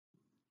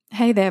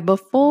Hey there,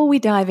 before we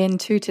dive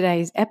into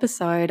today's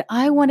episode,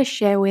 I want to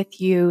share with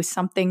you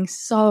something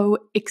so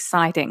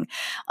exciting.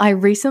 I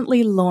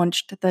recently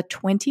launched the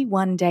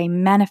 21-day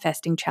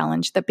manifesting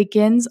challenge that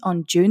begins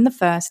on June the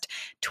 1st,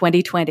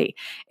 2020.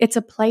 It's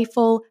a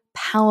playful,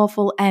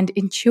 powerful, and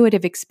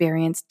intuitive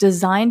experience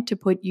designed to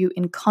put you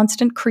in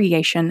constant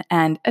creation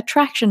and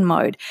attraction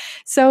mode.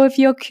 So if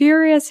you're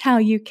curious how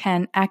you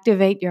can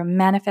activate your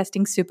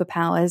manifesting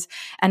superpowers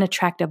and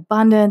attract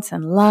abundance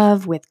and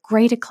love with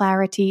greater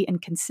clarity and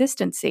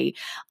consistency,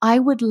 I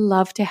would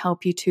love to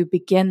help you to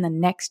begin the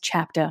next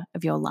chapter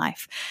of your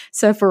life.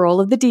 So for all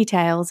of the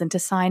details and to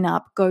sign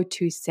up, go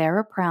to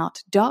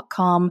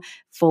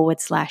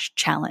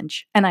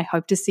sarahprout.com/challenge. And I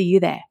hope to see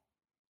you there.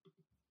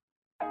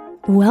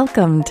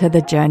 Welcome to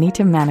the Journey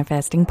to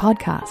Manifesting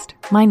podcast.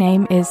 My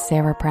name is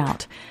Sarah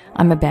Prout.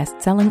 I'm a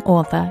best-selling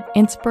author,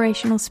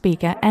 inspirational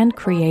speaker, and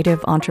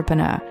creative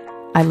entrepreneur.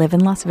 I live in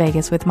Las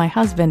Vegas with my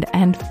husband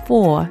and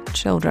 4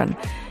 children.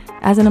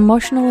 As an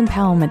emotional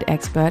empowerment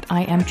expert,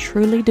 I am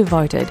truly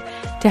devoted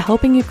to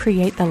helping you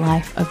create the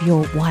life of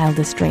your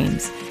wildest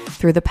dreams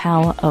through the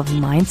power of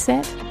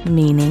mindset,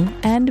 meaning,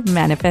 and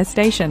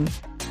manifestation.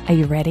 Are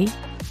you ready?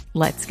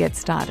 Let's get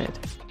started.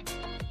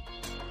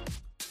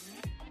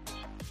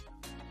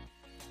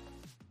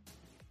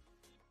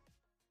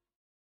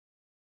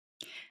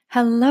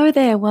 Hello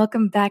there.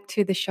 Welcome back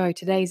to the show.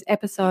 Today's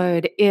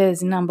episode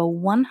is number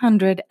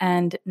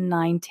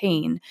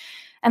 119.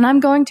 And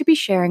I'm going to be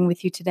sharing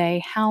with you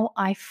today how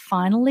I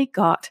finally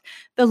got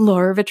the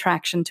law of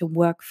attraction to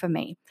work for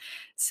me.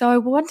 So I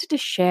wanted to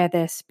share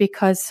this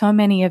because so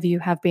many of you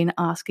have been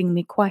asking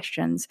me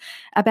questions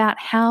about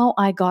how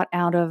I got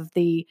out of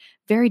the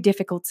very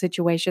difficult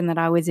situation that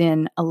I was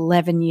in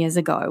 11 years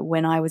ago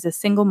when I was a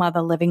single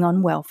mother living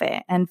on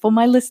welfare. And for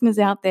my listeners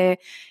out there,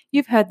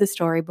 you've heard the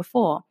story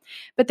before.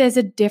 But there's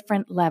a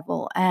different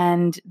level,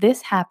 and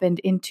this happened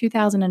in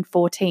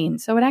 2014.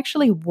 So it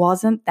actually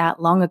wasn't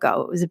that long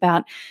ago. It was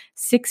about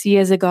 6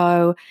 years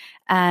ago,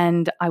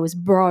 and I was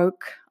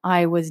broke.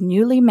 I was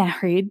newly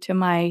married to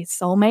my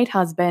soulmate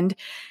husband,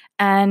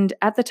 and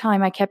at the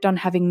time I kept on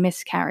having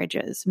miscarriage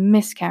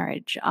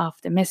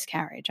after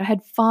miscarriage. I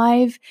had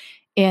 5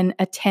 in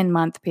a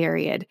 10-month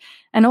period.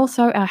 And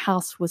also our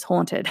house was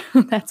haunted.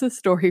 That's a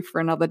story for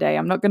another day.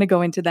 I'm not going to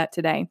go into that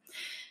today.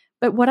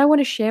 But what I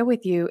want to share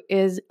with you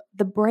is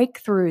the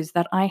breakthroughs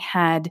that I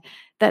had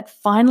that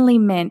finally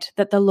meant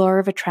that the law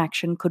of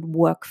attraction could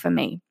work for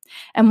me.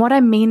 And what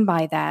I mean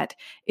by that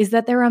is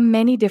that there are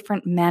many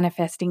different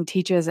manifesting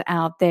teachers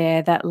out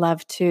there that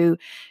love to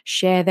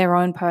share their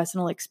own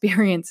personal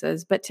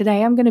experiences. But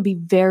today I'm going to be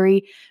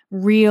very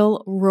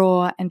real,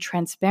 raw, and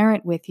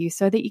transparent with you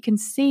so that you can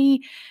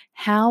see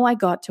how I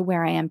got to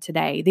where I am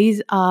today.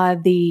 These are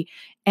the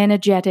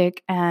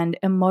energetic and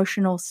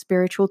emotional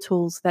spiritual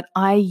tools that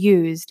I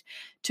used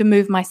to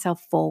move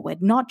myself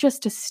forward, not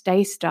just to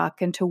stay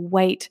stuck and to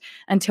wait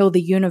until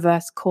the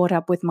universe caught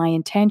up with my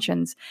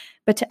intentions,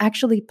 but to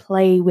actually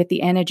play with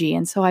the energy.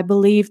 And so I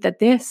believe that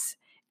this,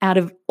 out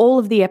of all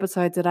of the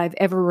episodes that I've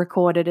ever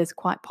recorded, is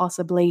quite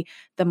possibly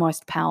the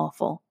most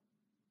powerful.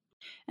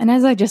 And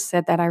as I just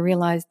said that, I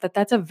realized that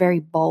that's a very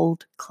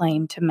bold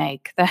claim to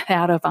make, that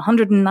out of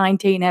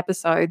 119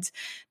 episodes,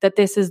 that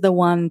this is the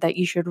one that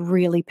you should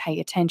really pay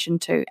attention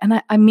to.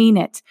 And I mean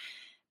it,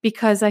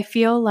 because I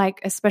feel like,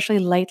 especially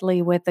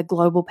lately with the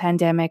global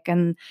pandemic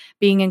and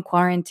being in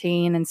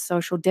quarantine and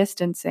social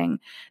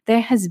distancing,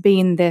 there has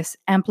been this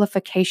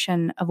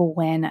amplification of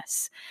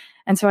awareness.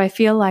 And so I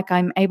feel like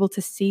I'm able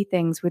to see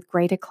things with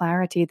greater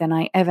clarity than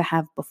I ever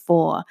have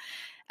before.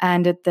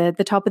 And at the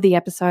top of the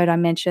episode, I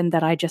mentioned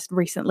that I just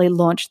recently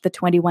launched the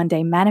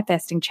 21-day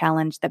manifesting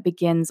challenge that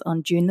begins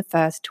on June the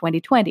 1st,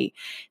 2020.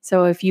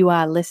 So if you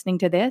are listening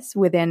to this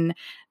within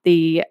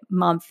the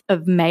month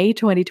of May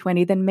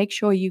 2020, then make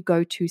sure you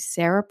go to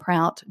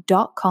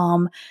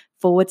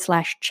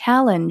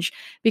sarahprout.com/challenge,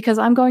 because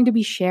I'm going to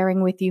be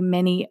sharing with you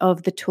many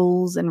of the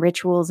tools and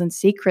rituals and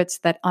secrets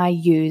that I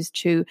use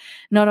to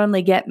not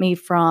only get me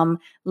from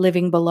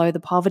living below the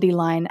poverty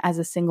line as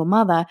a single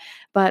mother,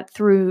 but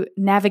through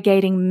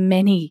navigating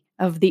many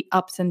of the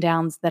ups and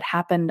downs that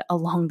happened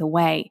along the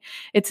way.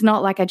 It's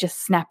not like I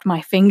just snapped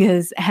my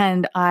fingers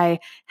and I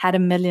had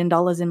 $1 million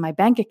in my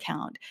bank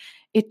account.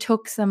 It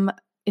took some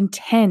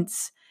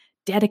intense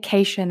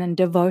dedication and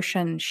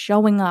devotion,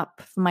 showing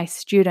up for my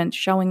students,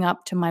 showing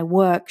up to my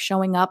work,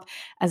 showing up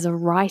as a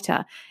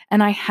writer.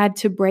 And I had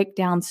to break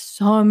down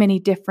so many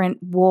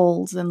different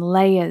walls and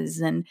layers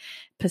and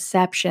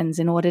perceptions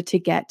in order to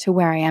get to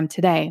where I am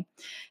today.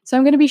 So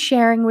I'm going to be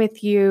sharing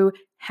with you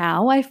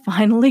how I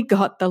finally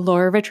got the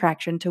law of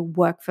attraction to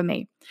work for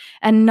me.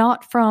 And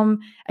not from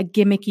a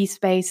gimmicky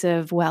space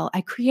of, well,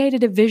 I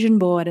created a vision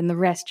board and the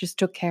rest just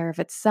took care of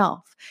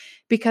itself.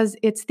 Because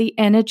it's the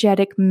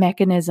energetic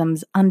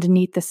mechanisms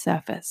underneath the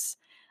surface,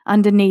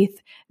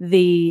 underneath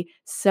the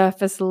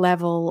surface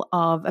level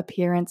of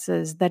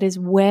appearances, that is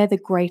where the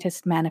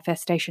greatest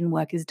manifestation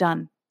work is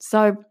done.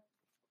 So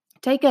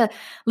take a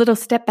little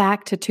step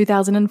back to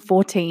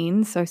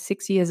 2014, so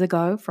 6 years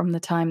ago from the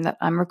time that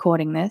I'm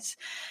recording this.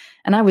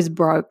 And I was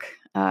broke.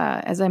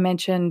 As I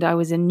mentioned, I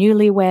was a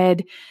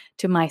newlywed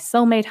to my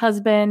soulmate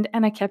husband,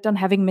 and I kept on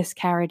having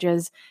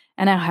miscarriages,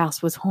 and our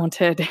house was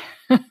haunted.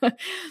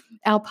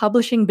 Our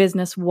publishing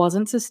business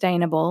wasn't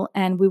sustainable,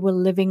 and we were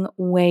living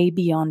way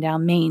beyond our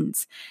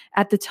means.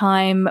 At the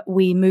time,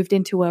 we moved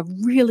into a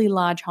really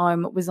large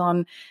home. It was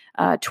on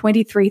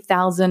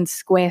 23,000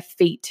 square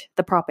feet,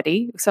 the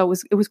property. So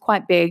it was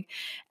quite big,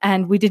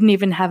 and we didn't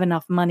even have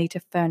enough money to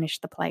furnish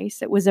the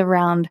place. It was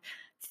around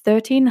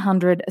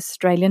 1,300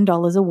 Australian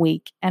dollars a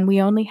week, and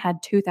we only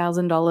had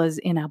 $2,000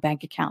 in our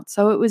bank account.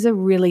 So it was a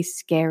really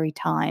scary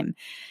time.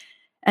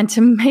 And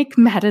to make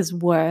matters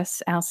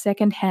worse, our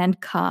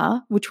secondhand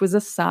car, which was a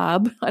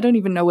Saab, I don't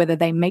even know whether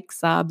they make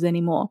Saabs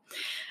anymore,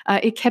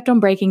 it kept on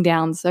breaking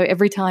down. So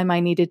every time I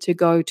needed to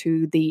go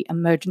to the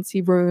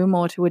emergency room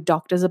or to a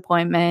doctor's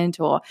appointment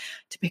or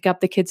to pick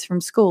up the kids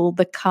from school,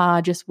 the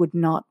car just would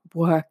not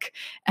work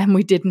and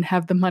we didn't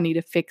have the money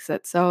to fix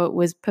it. So it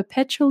was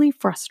perpetually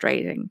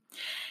frustrating.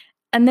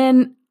 And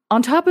then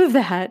on top of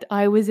that,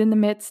 I was in the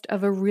midst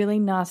of a really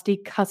nasty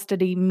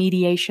custody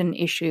mediation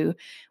issue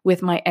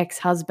with my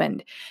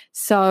ex-husband.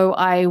 So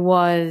I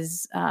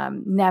was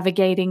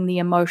navigating the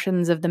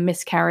emotions of the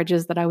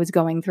miscarriages that I was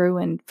going through.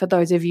 And for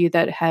those of you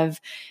that have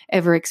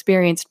ever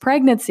experienced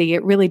pregnancy,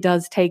 it really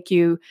does take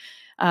you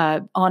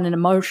on an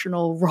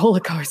emotional roller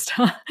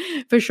coaster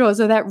for sure.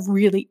 So that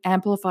really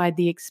amplified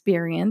the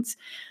experience.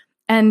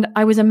 And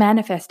I was a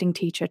manifesting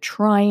teacher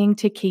trying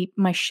to keep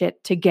my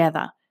shit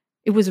together.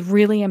 It was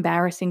really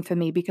embarrassing for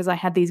me because I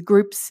had these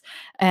groups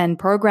and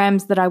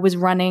programs that I was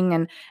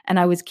running and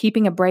I was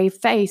keeping a brave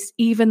face,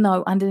 even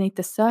though underneath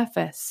the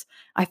surface,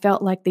 I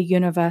felt like the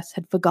universe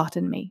had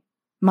forgotten me.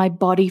 My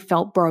body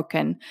felt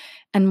broken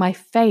and my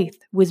faith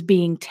was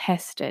being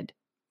tested.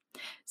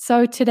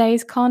 So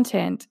today's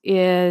content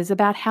is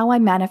about how I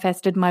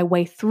manifested my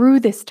way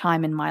through this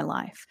time in my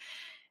life.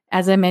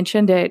 As I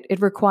mentioned, it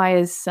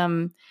requires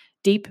some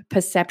deep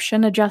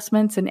perception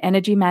adjustments and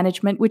energy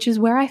management, which is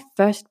where I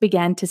first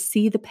began to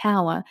see the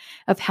power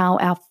of how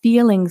our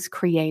feelings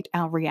create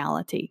our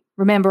reality.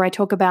 Remember, I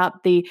talk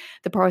about the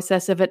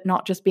process of it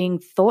not just being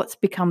thoughts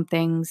become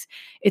things,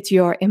 it's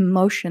your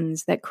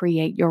emotions that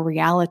create your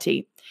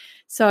reality.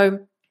 So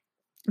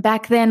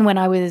back then, when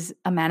I was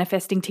a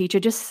manifesting teacher,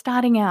 just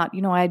starting out,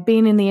 I had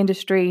been in the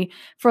industry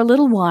for a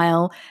little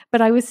while,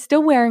 but I was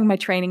still wearing my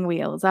training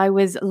wheels. I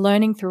was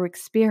learning through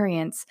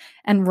experience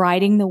and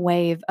riding the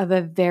wave of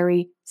a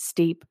very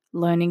steep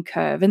learning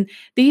curve. And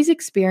these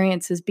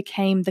experiences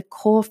became the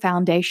core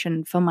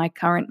foundation for my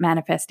current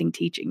manifesting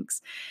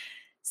teachings.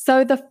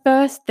 So the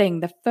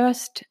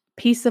first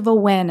piece of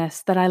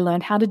awareness that I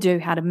learned how to do,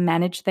 how to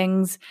manage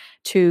things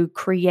to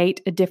create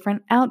a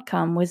different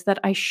outcome was that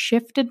I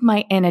shifted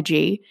my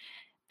energy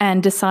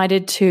and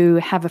decided to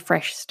have a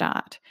fresh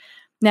start.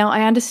 Now,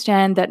 I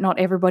understand that not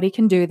everybody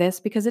can do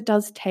this because it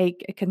does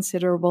take a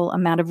considerable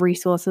amount of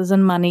resources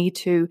and money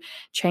to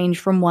change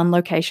from one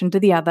location to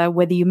the other,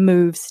 whether you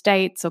move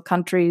states or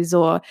countries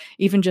or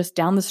even just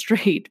down the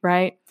street,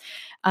 right?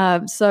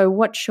 So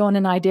what Sean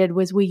and I did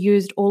was we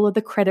used all of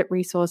the credit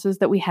resources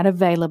that we had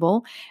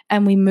available,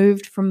 and we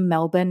moved from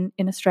Melbourne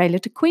in Australia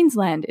to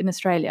Queensland in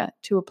Australia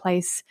to a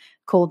place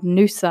called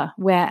Noosa,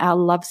 where our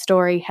love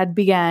story had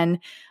began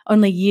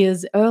only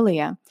years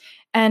earlier.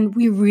 And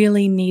we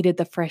really needed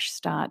the fresh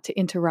start to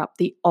interrupt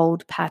the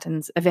old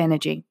patterns of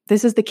energy.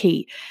 This is the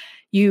key.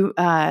 You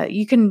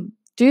can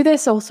do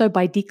this also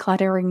by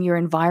decluttering your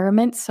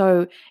environment.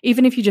 So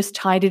even if you just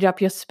tidied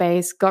up your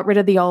space, got rid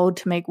of the old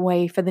to make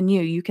way for the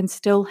new, you can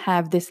still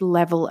have this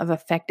level of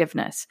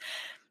effectiveness.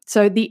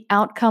 So the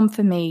outcome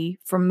for me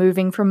from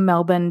moving from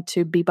Melbourne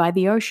to be by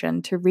the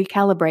ocean, to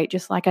recalibrate,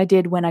 just like I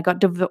did when I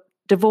got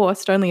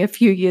divorced only a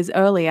few years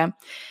earlier,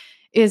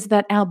 is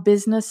that our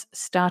business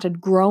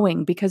started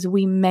growing because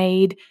we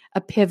made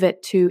a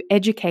pivot to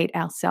educate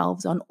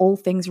ourselves on all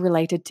things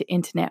related to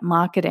internet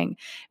marketing.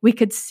 We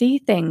could see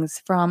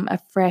things from a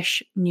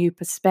fresh, new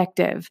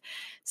perspective.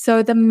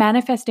 So the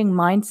manifesting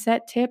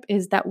mindset tip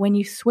is that when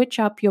you switch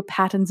up your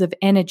patterns of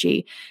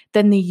energy,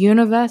 then the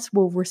universe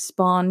will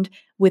respond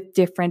with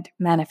different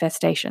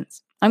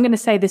manifestations. I'm going to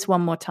say this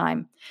one more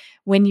time.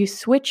 When you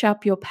switch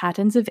up your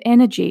patterns of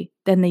energy,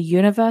 then the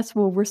universe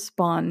will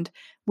respond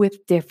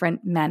with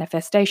different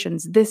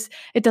manifestations.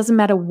 It doesn't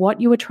matter what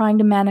you were trying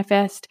to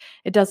manifest.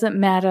 It doesn't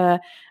matter,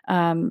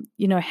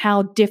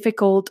 how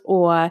difficult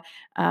or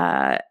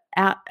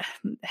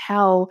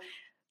how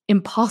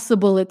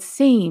impossible it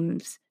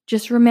seems.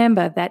 Just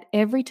remember that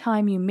every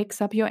time you mix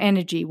up your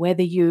energy,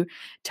 whether you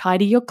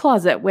tidy your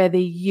closet, whether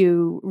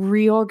you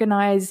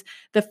reorganize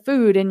the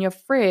food in your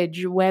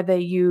fridge, whether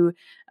you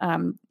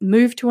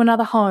move to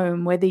another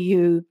home, whether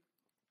you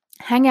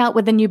hang out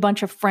with a new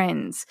bunch of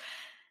friends,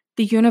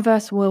 the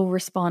universe will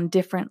respond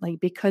differently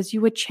because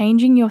you are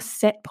changing your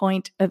set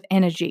point of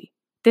energy.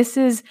 This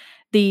is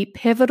the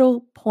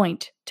pivotal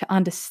point to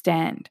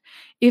understand.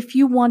 If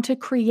you want to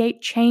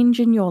create change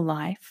in your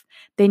life,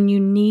 then you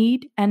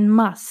need and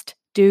must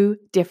do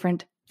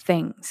different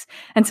things.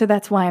 And so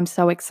that's why I'm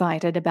so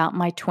excited about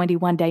my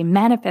 21-day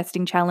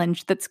manifesting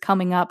challenge that's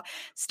coming up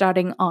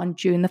starting on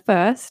June the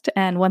 1st.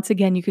 And once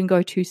again, you can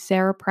go to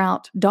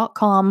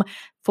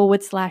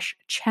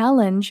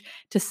sarahprout.com/challenge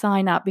to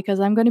sign up, because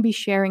I'm going to be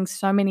sharing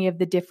so many of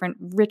the different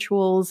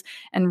rituals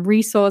and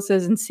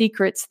resources and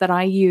secrets that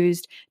I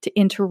used to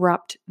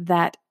interrupt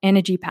that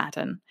energy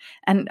pattern.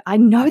 And I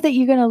know that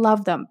you're going to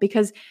love them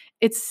because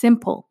it's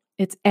simple.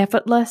 It's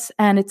effortless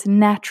and it's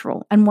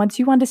natural. And once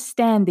you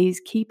understand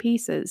these key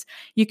pieces,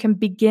 you can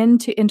begin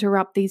to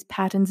interrupt these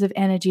patterns of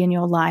energy in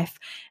your life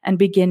and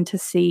begin to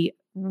see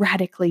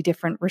radically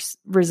different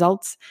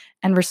results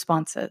and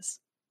responses.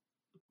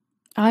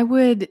 I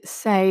would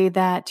say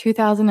that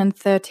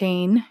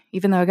 2013,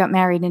 even though I got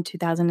married in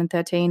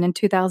 2013, and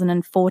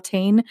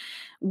 2014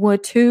 were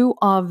two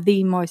of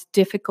the most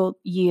difficult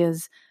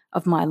years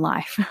of my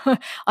life.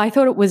 I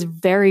thought it was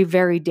very,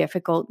 very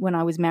difficult when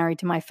I was married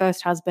to my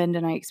first husband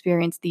and I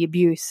experienced the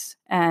abuse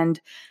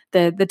and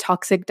the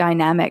toxic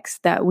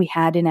dynamics that we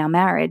had in our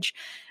marriage.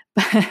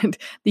 But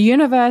the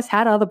universe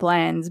had other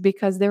plans,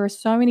 because there are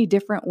so many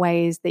different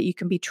ways that you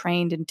can be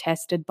trained and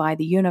tested by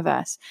the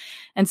universe.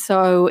 And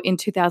so in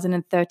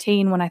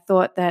 2013, when I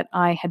thought that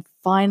I had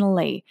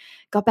finally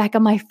got back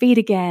on my feet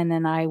again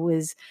and I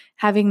was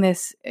having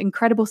this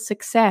incredible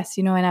success,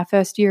 in our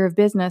first year of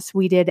business,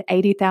 we did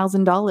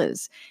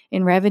 $80,000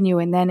 in revenue.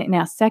 And then in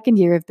our second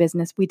year of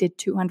business, we did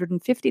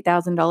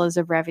 $250,000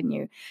 of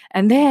revenue.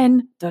 And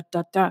then,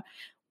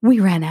 we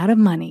ran out of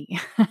money.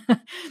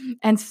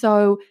 And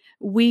so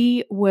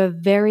we were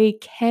very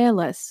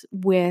careless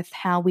with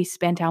how we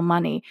spent our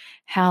money,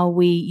 how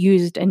we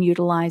used and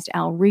utilized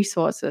our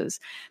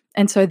resources.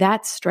 And so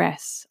that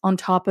stress, on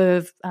top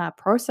of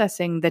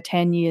processing the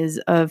 10 years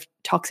of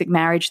toxic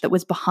marriage that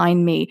was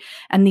behind me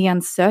and the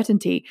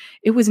uncertainty,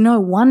 it was no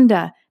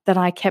wonder that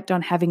I kept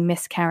on having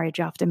miscarriage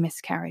after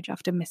miscarriage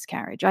after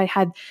miscarriage. I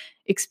had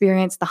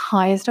experienced the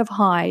highest of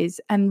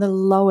highs and the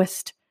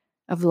lowest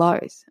of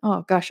lows.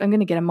 Oh gosh, I'm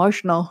going to get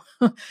emotional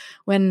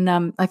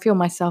when I feel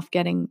myself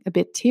getting a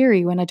bit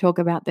teary when I talk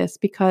about this,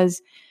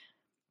 because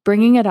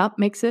bringing it up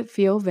makes it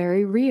feel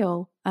very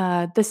real.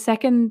 The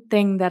second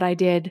thing that I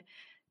did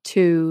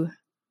to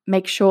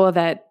make sure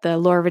that the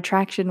law of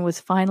attraction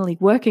was finally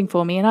working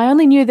for me, and I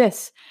only knew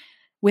this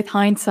with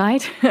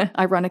hindsight,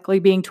 ironically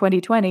being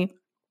 2020,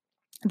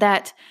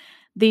 that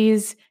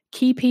these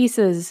key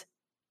pieces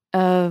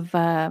of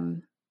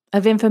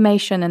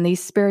information and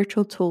these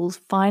spiritual tools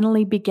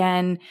finally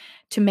began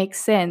to make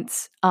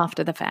sense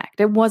after the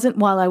fact. It wasn't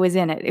while I was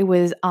in it, it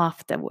was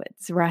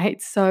afterwards, right?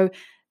 So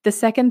the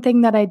second thing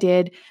that I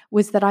did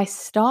was that I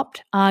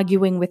stopped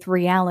arguing with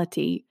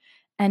reality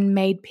and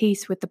made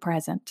peace with the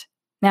present.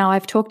 Now,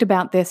 I've talked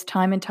about this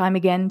time and time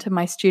again to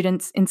my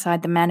students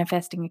inside the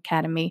Manifesting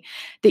Academy,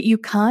 that you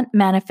can't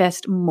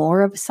manifest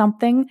more of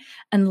something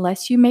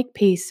unless you make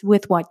peace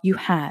with what you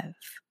have.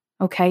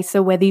 Okay,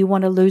 so whether you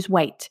want to lose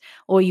weight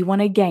or you want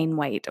to gain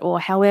weight,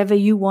 or however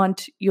you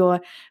want your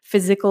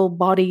physical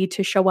body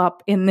to show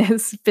up in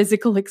this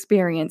physical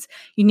experience,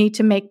 you need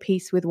to make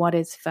peace with what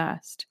is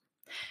first.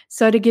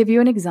 So to give you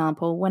an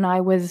example, when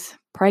I was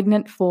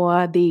pregnant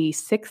for the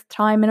 6th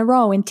time in a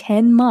row in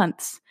 10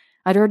 months,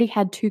 I'd already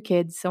had 2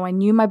 kids, so I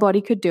knew my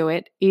body could do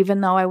it,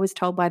 even though I was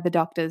told by the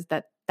doctors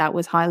that that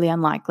was highly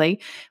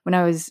unlikely.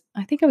 I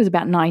think I was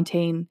about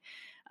 19,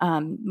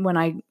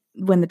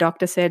 when the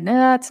doctor said,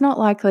 it's not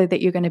likely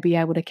that you're going to be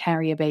able to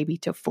carry a baby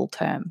to full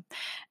term.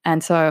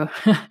 And so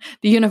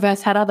the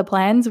universe had other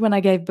plans when I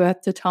gave birth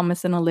to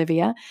Thomas and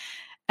Olivia.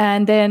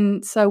 And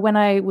then, so when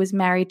I was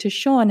married to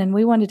Sean and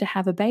we wanted to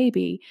have a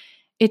baby,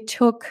 it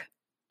took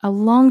a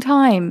long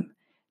time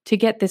to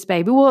get this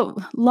baby. Well,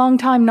 long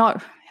time,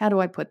 not, how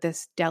do I put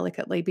this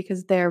delicately?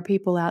 Because there are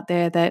people out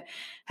there that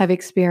have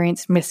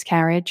experienced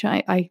miscarriage.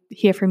 I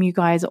hear from you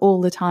guys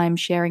all the time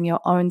sharing your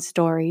own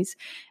stories,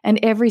 and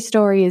every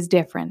story is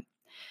different.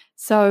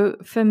 So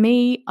for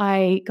me,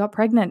 I got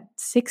pregnant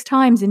 6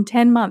 times in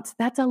 10 months.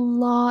 That's a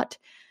lot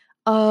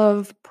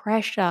of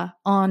pressure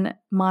on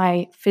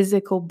my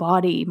physical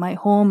body, my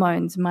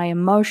hormones, my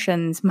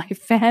emotions, my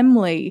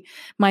family,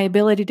 my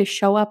ability to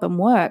show up and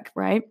work,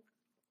 right?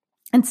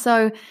 And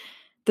so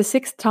the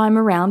 6th time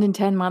around in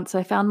 10 months,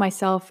 I found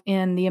myself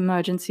in the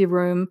emergency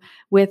room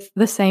with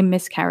the same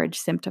miscarriage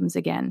symptoms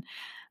again.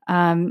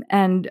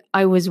 And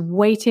I was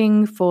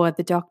waiting for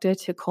the doctor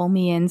to call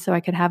me in so I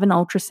could have an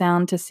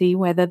ultrasound to see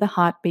whether the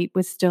heartbeat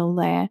was still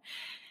there.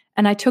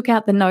 And I took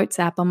out the notes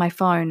app on my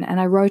phone and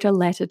I wrote a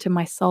letter to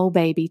my soul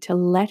baby to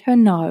let her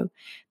know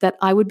that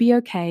I would be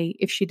okay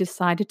if she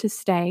decided to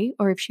stay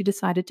or if she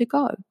decided to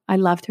go. I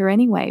loved her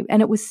anyway,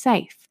 and it was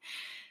safe.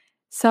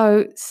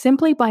 So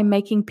simply by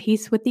making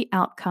peace with the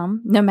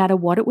outcome, no matter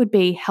what it would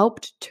be,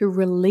 helped to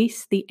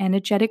release the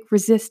energetic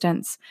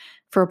resistance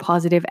for a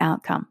positive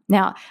outcome.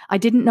 Now, I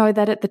didn't know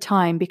that at the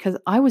time because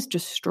I was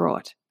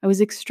distraught. I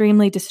was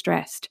extremely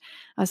distressed.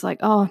 I was like,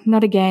 oh,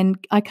 not again.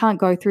 I can't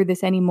go through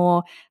this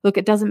anymore. Look,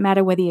 it doesn't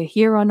matter whether you're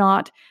here or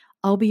not.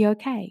 I'll be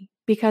okay,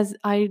 because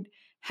I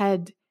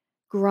had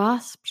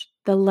grasped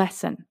the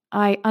lesson.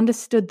 I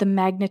understood the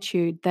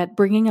magnitude that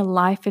bringing a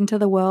life into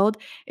the world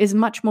is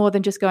much more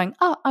than just going,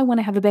 oh, I want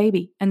to have a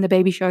baby, and the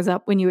baby shows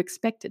up when you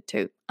expect it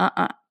to.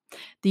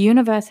 The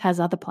universe has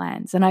other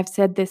plans. And I've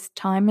said this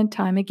time and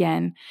time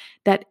again,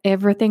 that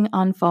everything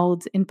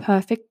unfolds in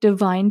perfect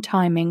divine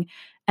timing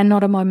and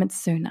not a moment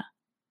sooner.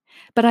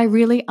 But I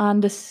really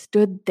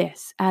understood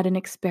this at an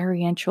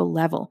experiential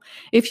level.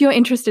 If you're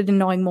interested in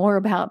knowing more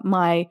about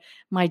my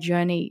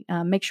journey,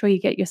 make sure you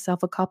get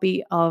yourself a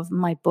copy of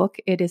my book.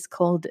 It is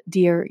called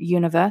Dear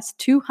Universe,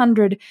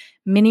 200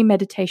 Mini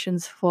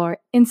Meditations for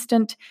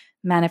Instant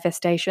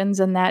Manifestations.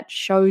 And that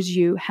shows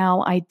you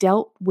how I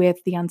dealt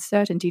with the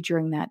uncertainty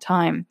during that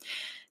time.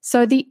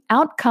 So the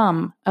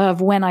outcome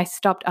of when I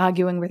stopped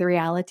arguing with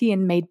reality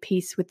and made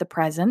peace with the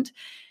present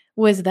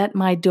was that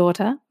my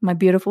daughter, my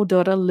beautiful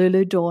daughter,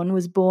 Lulu Dawn,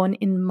 was born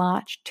in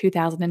March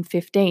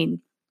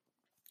 2015.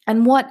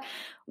 And what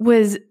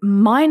was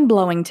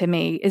mind-blowing to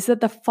me is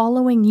that the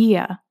following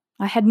year,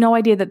 I had no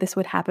idea that this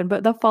would happen,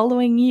 but the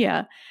following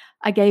year,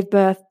 I gave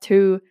birth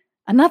to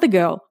another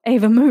girl,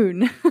 Ava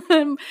Moon,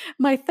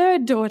 my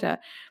third daughter.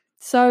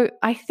 So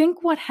I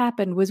think what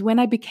happened was when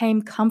I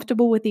became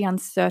comfortable with the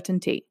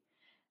uncertainty,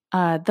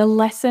 the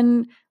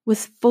lesson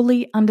was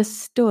fully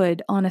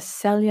understood on a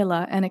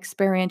cellular and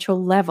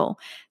experiential level.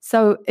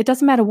 So it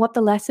doesn't matter what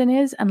the lesson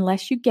is,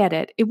 unless you get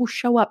it, it will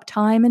show up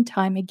time and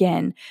time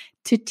again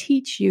to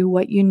teach you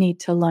what you need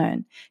to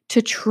learn,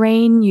 to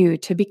train you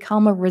to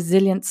become a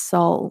resilient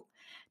soul,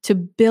 to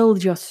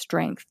build your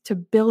strength, to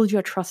build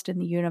your trust in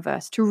the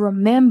universe, to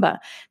remember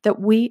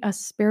that we are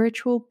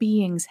spiritual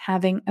beings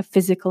having a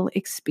physical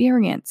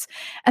experience.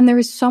 And there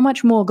is so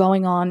much more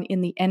going on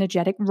in the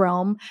energetic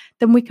realm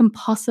than we can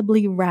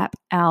possibly wrap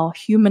our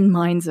human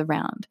minds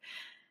around.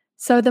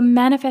 So the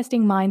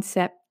manifesting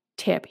mindset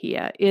tip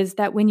here is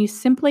that when you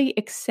simply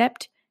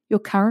accept your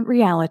current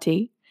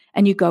reality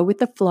and you go with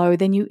the flow,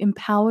 then you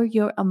empower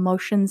your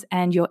emotions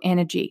and your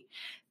energy.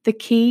 The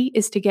key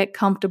is to get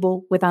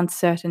comfortable with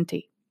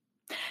uncertainty.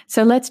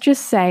 So let's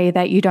just say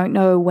that you don't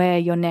know where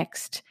your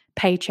next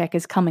paycheck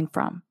is coming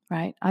from,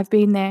 right? I've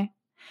been there.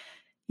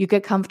 You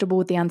get comfortable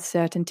with the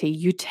uncertainty.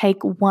 You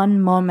take one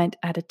moment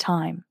at a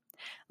time.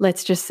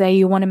 Let's just say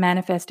you want to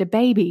manifest a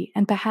baby,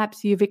 and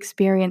perhaps you've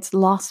experienced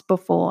loss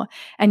before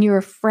and you're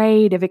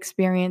afraid of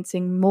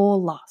experiencing more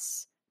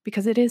loss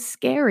because it is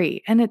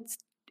scary and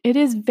it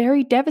is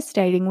very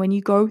devastating when you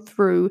go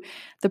through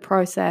the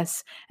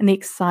process and the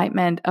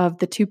excitement of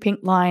the 2 pink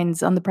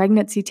lines on the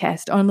pregnancy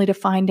test, only to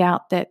find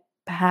out that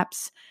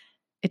perhaps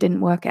it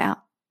didn't work out,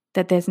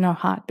 that there's no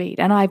heartbeat.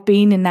 And I've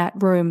been in that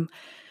room,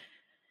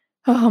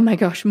 oh my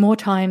gosh, more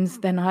times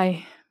than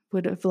I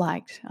would have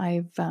liked.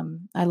 I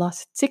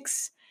lost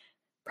 6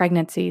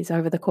 pregnancies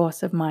over the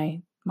course of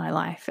my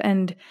life.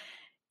 And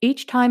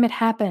each time it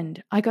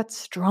happened, I got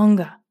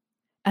stronger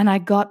and I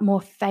got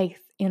more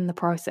faith in the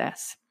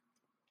process.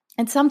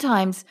 And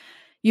sometimes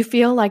you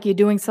feel like you're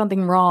doing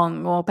something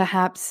wrong, or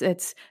perhaps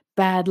it's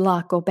bad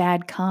luck or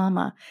bad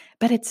karma,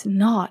 but it's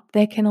not.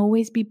 There can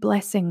always be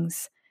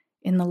blessings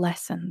in the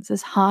lessons,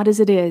 as hard as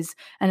it is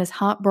and as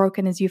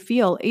heartbroken as you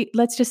feel.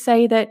 Let's just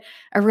say that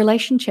a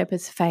relationship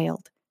has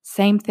failed.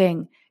 Same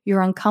thing.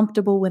 You're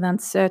uncomfortable with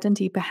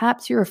uncertainty.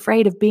 Perhaps you're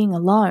afraid of being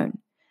alone.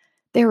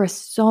 There are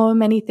so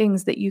many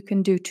things that you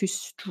can do to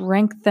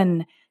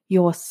strengthen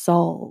your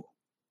soul.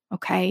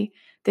 Okay?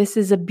 This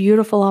is a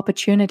beautiful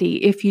opportunity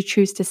if you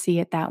choose to see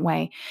it that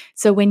way.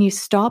 So when you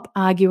stop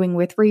arguing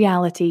with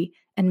reality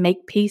and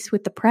make peace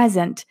with the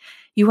present,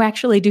 you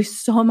actually do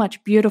so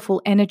much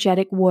beautiful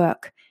energetic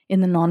work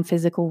in the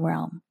non-physical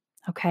realm.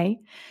 Okay?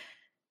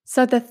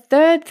 So the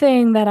third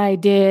thing that I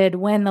did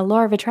when the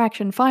law of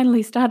attraction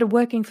finally started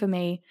working for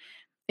me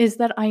is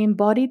that I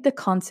embodied the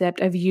concept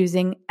of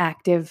using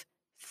active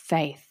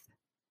faith.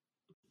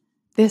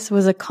 This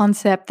was a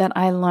concept that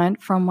I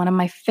learned from one of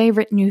my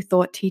favorite New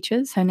Thought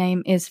teachers. Her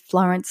name is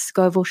Florence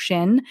Scovel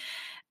Shinn,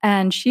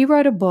 and she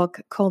wrote a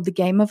book called The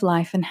Game of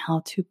Life and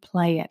How to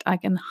Play It. I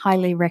can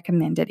highly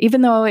recommend it.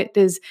 Even though it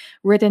is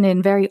written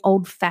in very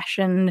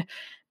old-fashioned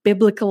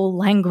biblical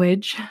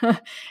language,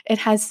 it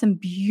has some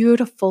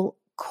beautiful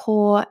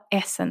core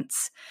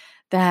essence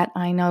that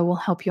I know will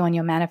help you on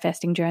your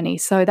manifesting journey.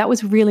 So that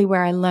was really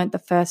where I learned the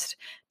first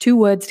 2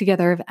 words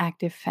together of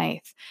active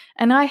faith.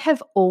 And I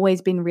have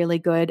always been really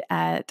good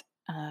at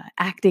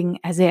acting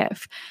as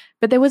if,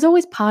 but there was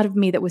always part of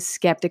me that was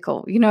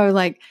skeptical,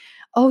 like,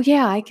 oh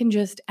yeah, I can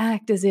just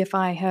act as if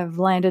I have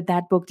landed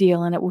that book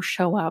deal and it will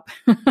show up.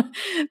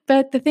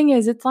 But the thing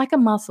is, it's like a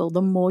muscle.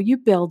 The more you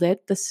build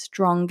it, the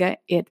stronger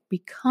it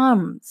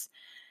becomes.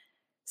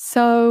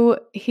 So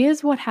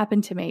here's what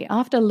happened to me.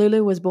 After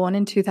Lulu was born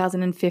in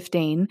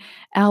 2015,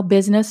 our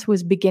business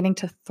was beginning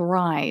to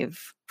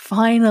thrive.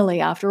 Finally,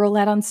 after all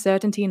that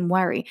uncertainty and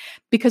worry,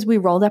 because we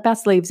rolled up our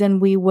sleeves and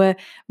we were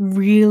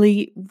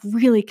really,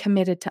 really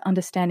committed to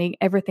understanding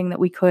everything that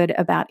we could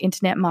about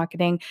internet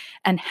marketing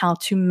and how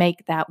to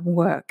make that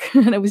work.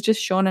 And it was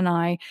just Sean and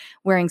I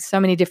wearing so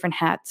many different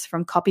hats,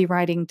 from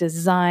copywriting,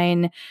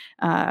 design,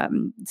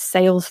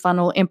 sales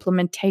funnel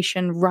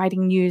implementation,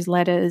 writing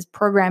newsletters,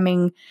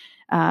 programming,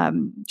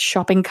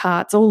 shopping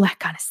carts, all that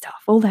kind of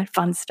stuff, all that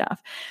fun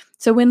stuff.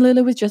 So when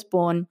Lulu was just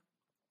born,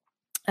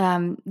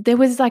 there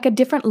was like a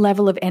different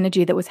level of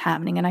energy that was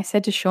happening. And I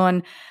said to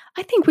Sean,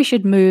 I think we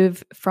should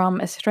move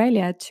from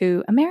Australia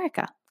to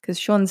America, because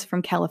Sean's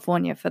from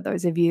California, for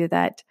those of you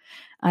that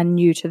are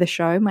new to the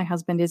show. My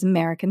husband is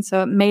American,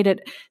 so it made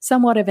it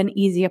somewhat of an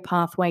easier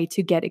pathway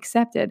to get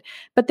accepted.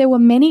 But there were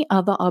many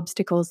other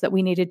obstacles that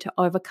we needed to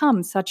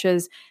overcome, such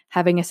as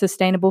having a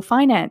sustainable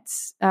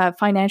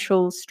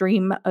financial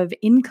stream of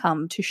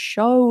income to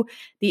show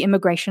the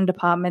immigration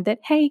department that,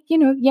 hey,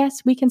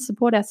 yes, we can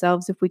support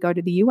ourselves if we go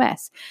to the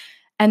US.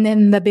 And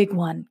then the big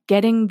one,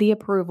 getting the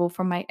approval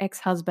from my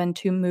ex-husband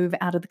to move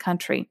out of the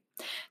country.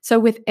 So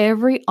with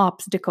every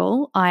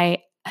obstacle,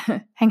 hang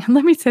on,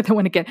 let me say that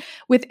one again.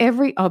 With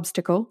every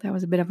obstacle, that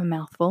was a bit of a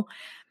mouthful,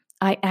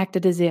 I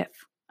acted as if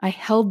I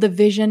held the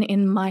vision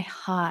in my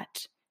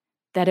heart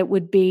that it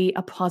would be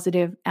a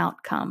positive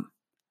outcome.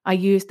 I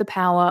used the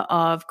power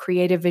of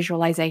creative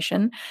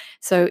visualization.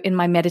 So in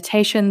my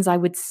meditations, I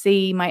would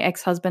see my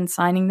ex-husband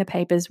signing the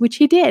papers, which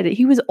he did.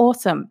 He was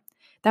awesome.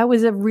 That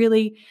was a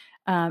really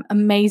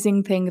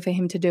amazing thing for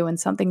him to do, and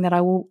something that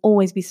I will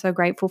always be so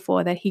grateful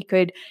for, that he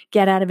could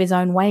get out of his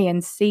own way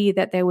and see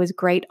that there was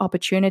great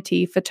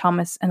opportunity for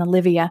Thomas and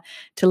Olivia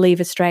to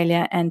leave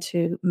Australia and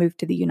to move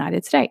to the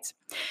United States.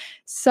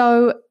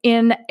 So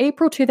in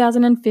April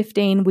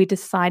 2015, we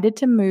decided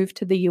to move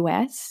to the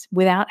US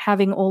without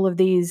having all of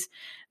these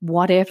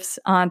what ifs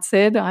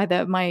answered,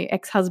 either my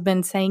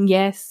ex-husband saying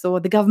yes, or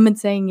the government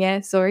saying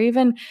yes, or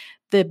even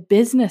the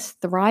business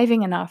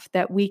thriving enough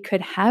that we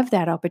could have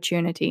that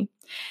opportunity.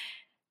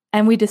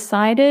 And we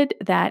decided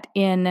that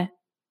in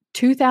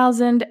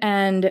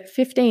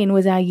 2015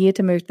 was our year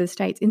to move to the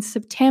States in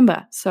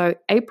September. So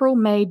April,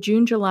 May,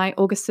 June, July,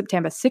 August,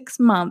 September, 6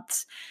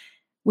 months,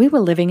 we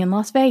were living in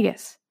Las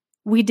Vegas.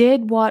 We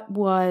did what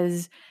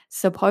was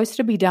supposed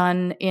to be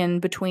done in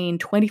between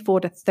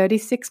 24 to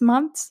 36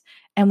 months,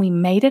 and we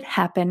made it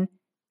happen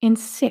in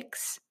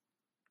 6.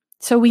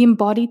 So we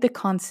embodied the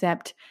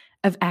concept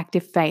of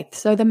active faith.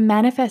 So the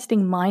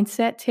manifesting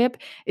mindset tip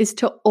is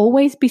to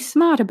always be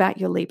smart about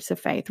your leaps of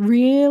faith.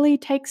 Really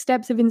take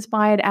steps of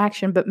inspired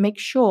action, but make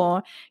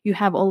sure you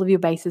have all of your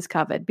bases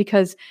covered.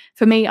 Because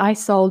for me, I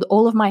sold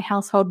all of my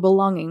household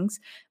belongings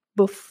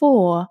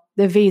before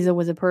the visa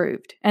was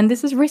approved. And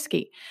this is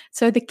risky.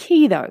 So the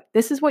key, though,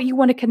 this is what you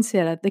want to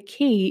consider. The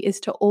key is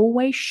to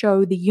always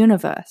show the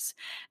universe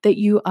that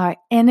you are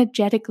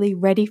energetically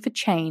ready for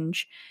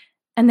change,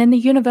 and then the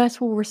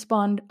universe will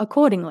respond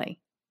accordingly.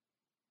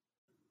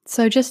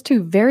 So just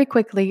to very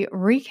quickly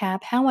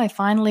recap how I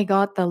finally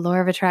got the law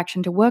of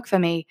attraction to work for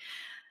me,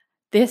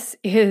 this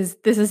is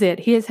it.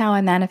 Here's how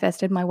I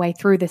manifested my way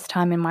through this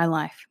time in my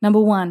life. Number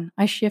 1,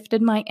 I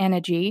shifted my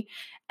energy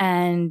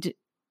and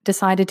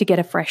decided to get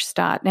a fresh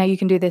start. Now you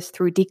can do this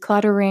through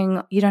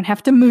decluttering. You don't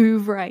have to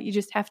move, right? You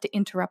just have to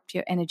interrupt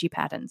your energy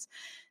patterns.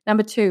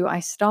 Number 2, I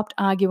stopped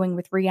arguing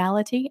with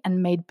reality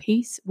and made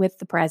peace with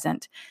the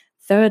present.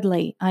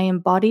 Thirdly, I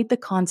embodied the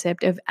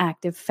concept of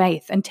active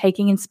faith and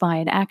taking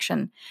inspired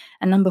action.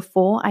 And number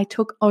 4, I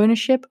took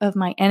ownership of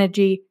my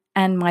energy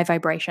and my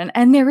vibration.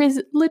 And there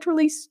is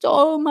literally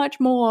so much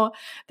more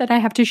that I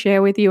have to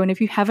share with you. And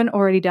if you haven't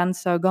already done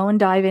so, go and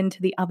dive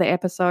into the other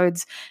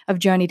episodes of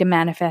Journey to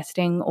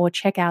Manifesting, or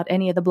check out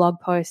any of the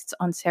blog posts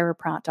on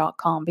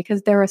sarahprout.com,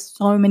 because there are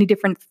so many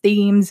different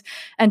themes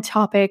and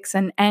topics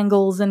and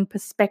angles and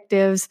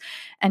perspectives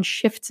and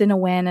shifts in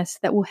awareness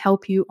that will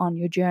help you on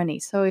your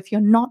journey. So if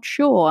you're not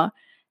sure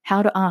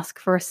how to ask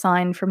for a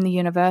sign from the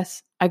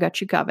universe, I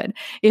got you covered.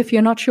 If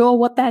you're not sure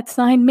what that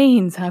sign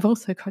means, I've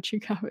also got you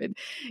covered.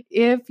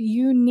 If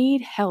you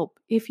need help,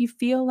 if you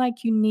feel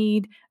like you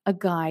need a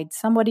guide,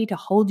 somebody to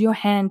hold your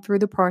hand through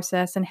the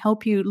process and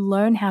help you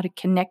learn how to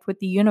connect with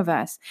the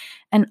universe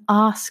and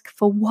ask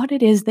for what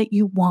it is that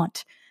you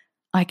want,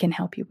 I can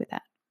help you with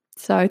that.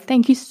 So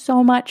thank you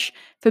so much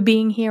for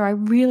being here. I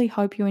really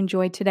hope you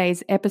enjoyed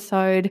today's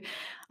episode.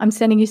 I'm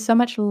sending you so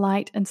much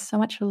light and so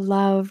much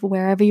love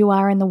wherever you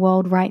are in the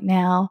world right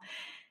now.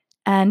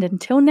 And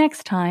until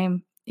next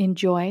time,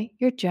 enjoy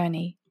your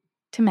journey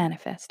to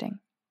manifesting.